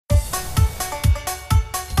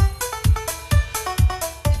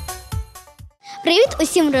Привіт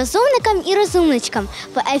усім розумникам і розумничкам!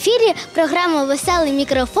 В ефірі програма «Веселий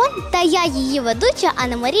мікрофон» та я, її ведуча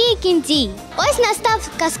Анна-Марія Кіндій. Ось настав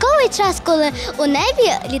казковий час, коли у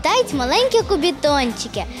небі літають маленькі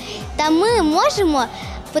кубітончики. Та ми можемо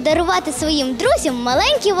подарувати своїм друзям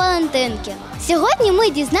маленькі Валентинки. Сьогодні ми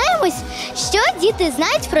дізнаємось, що діти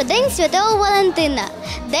знають про День Святого Валентина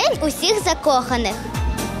 – День усіх закоханих.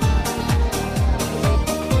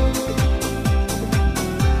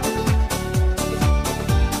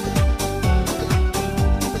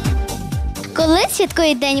 Коли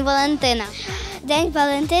святкують День Валентина? День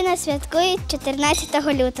Валентина святкують 14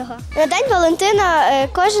 лютого. На День Валентина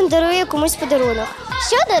кожен дарує комусь подарунок.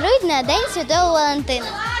 Що дарують на День Святого Валентина?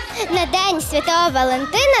 На День Святого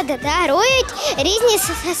Валентина дарують різні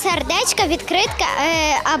сердечка, відкритка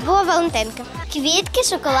або валентинки. Квітки,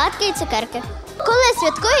 шоколадки і цукерки. Коли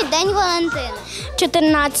святкують День Валентина?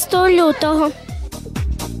 14 лютого.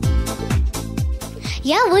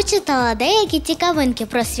 Я вичитала деякі цікавинки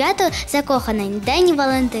про свято закоханих День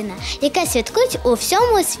Валентина, яке святкують у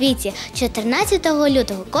всьому світі 14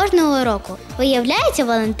 лютого кожного року. Виявляється,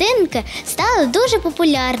 Валентинки стали дуже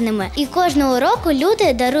популярними, і кожного року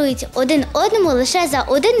люди дарують один одному лише за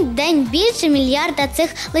один день більше мільярда цих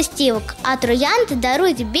листівок, а троянд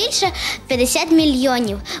дарують більше 50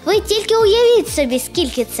 мільйонів. Ви тільки уявіть собі,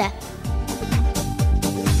 скільки це.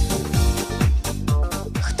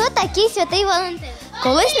 Хто такий Святий Валентин?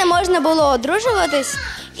 Колись не можна було одружуватись,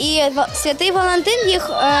 і Святий Валентин їх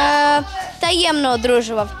таємно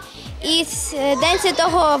одружував. І День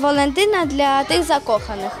Святого Валентина для тих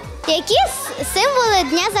закоханих. Які символи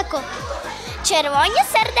Дня закоханих? Червоні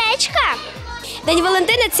сердечка. День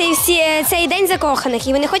Валентина – це і День закоханих,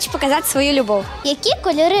 і вони хочуть показати свою любов. Які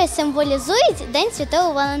кольори символізують День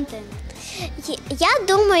Святого Валентина? Я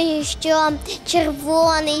думаю, що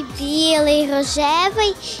червоний, білий,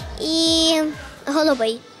 рожевий і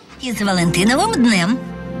голубий. Із Валентиновим днем.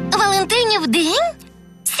 Валентинів день?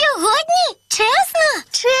 Сьогодні? Чесно?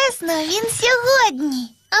 Чесно, він сьогодні.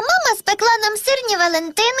 А мама спекла нам сирні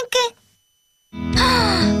валентинки.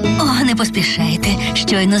 О, не поспішайте,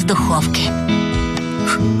 щойно з духовки.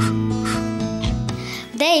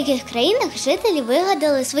 В деяких країнах жителі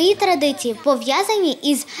вигадали свої традиції, пов'язані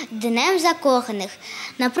із Днем закоханих.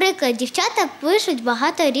 Наприклад, дівчата пишуть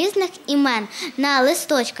багато різних імен на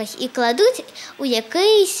листочках і кладуть у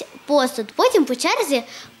якийсь посуд. Потім по черзі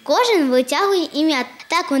кожен витягує ім'я.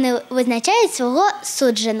 Так вони визначають свого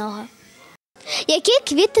судженого. Які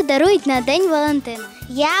квіти дарують на День Валентина?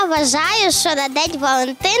 Я вважаю, що на День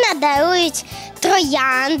Валентина дарують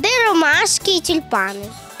троянди, ромашки і тюльпани.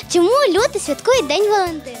 Чому люди святкують День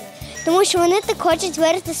Валентина? Тому що вони так хочуть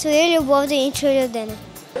виразити свою любов до іншої людини.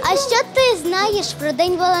 А що ти знаєш про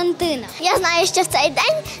День Валентина? Я знаю, що в цей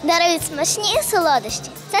день дарують смачні солодощі.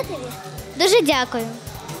 Це тобі. Дуже дякую.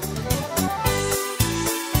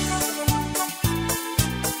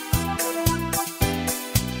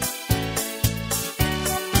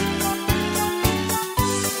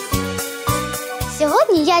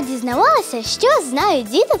 Сьогодні я дізнавалася, що знають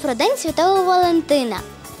діти про День Святого Валентина.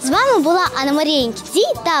 З вами була Анна-Марія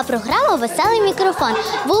Кіндій та програма «Веселий мікрофон».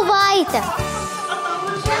 Бувайте!